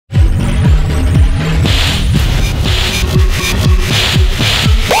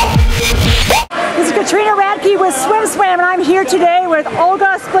I'm here today with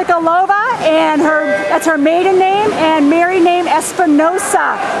Olga and that's her maiden name, and married name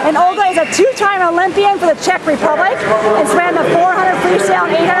Espinosa. And Olga is a two-time Olympian for the Czech Republic and swam the 400 freestyle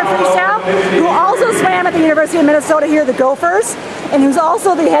and 800 freestyle, who also swam at the University of Minnesota here, the Gophers, and who's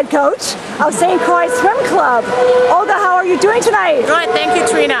also the head coach of St. Croix Swim Club. Olga, how are you doing tonight? Good, thank you,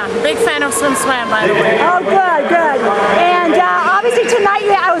 Trina. Big fan of Swim Swam, by the way. Oh, good, good. And obviously tonight,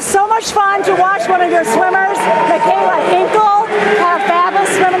 it was so much fun to watch one of your swimmers, Mickayla Hinkle, have a fabulous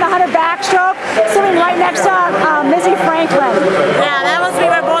swim in the 100 backstroke, swimming right next to Missy Franklin. Yeah, we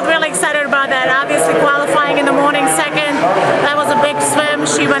were both really excited about that. Obviously qualifying in the morning second, that was a big swim.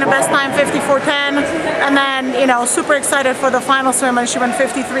 She went a best time 54.10, and then, you know, super excited for the final swim, and she went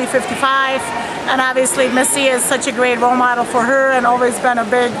 53.55. And obviously Missy is such a great role model for her and always been a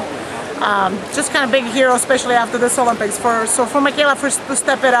big, just kind of big hero, especially after this Olympics. So for Mickayla to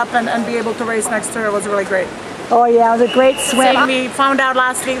step it up and be able to race next to her was really great. Oh yeah, it was a great swim. We found out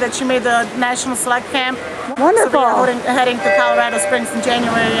last week that she made the National Select Camp. Wonderful. So we are heading to Colorado Springs in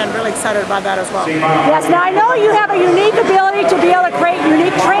January, and really excited about that as well. Yes, now I know you have a unique ability to be able to create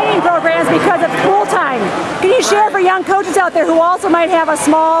unique training programs because of pool time. Can you share for young coaches out there who also might have a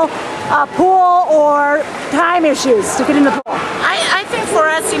small pool or time issues to get in the pool? I think for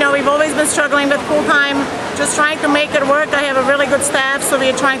us, you know, we've always been struggling with pool time, just trying to make it work. I have a really good staff, so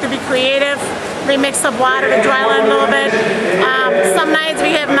we're trying to be creative. We mix up water to dry land a little bit. Some nights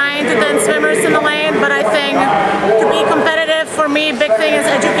we have 9 to 10 swimmers in the lane, but I think to be competitive, for me, big thing is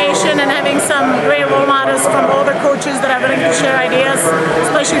education and having some great role models from older coaches that are willing to share ideas,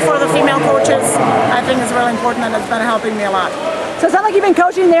 especially for the female coaches. I think is really important, and it's been helping me a lot. So it sounds like you've been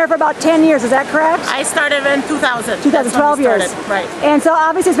coaching there for about 10 years, is that correct? I started in 2000. 2012 years. Right. And so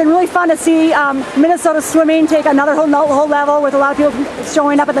obviously it's been really fun to see Minnesota swimming take another whole level with a lot of people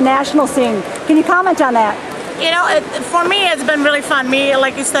showing up at the national scene. Can you comment on that? You know, for me, it's been really fun. Me,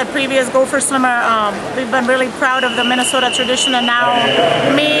 like you said, previous Gopher swimmer, we've been really proud of the Minnesota tradition, and now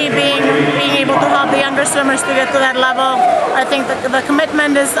me being able to help the younger swimmers to get to that level. I think the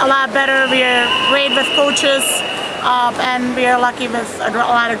commitment is a lot better. We are great with coaches. And we are lucky with a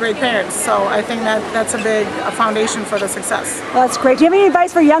lot of great parents, so I think that's a big foundation for the success. Well, that's great. Do you have any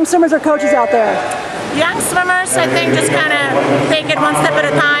advice for young swimmers or coaches out there? Young swimmers, I think, just kind of take it one step at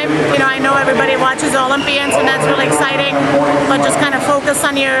a time. You know, I know everybody watches the Olympians, and that's really exciting, but just kind of focus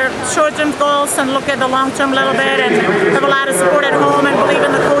on your short-term goals and look at the long-term a little bit, and have a lot of support at home and believe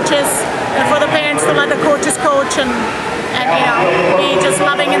in the coaches, and for the parents to let the coaches coach and you know, be just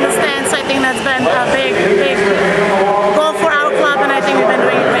loving in the stands. I think that's been a big goal for our club, and I think we've been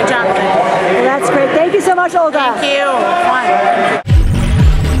doing a great job with it. Well, that's great. Thank you so much, Olga. Thank you. Fun.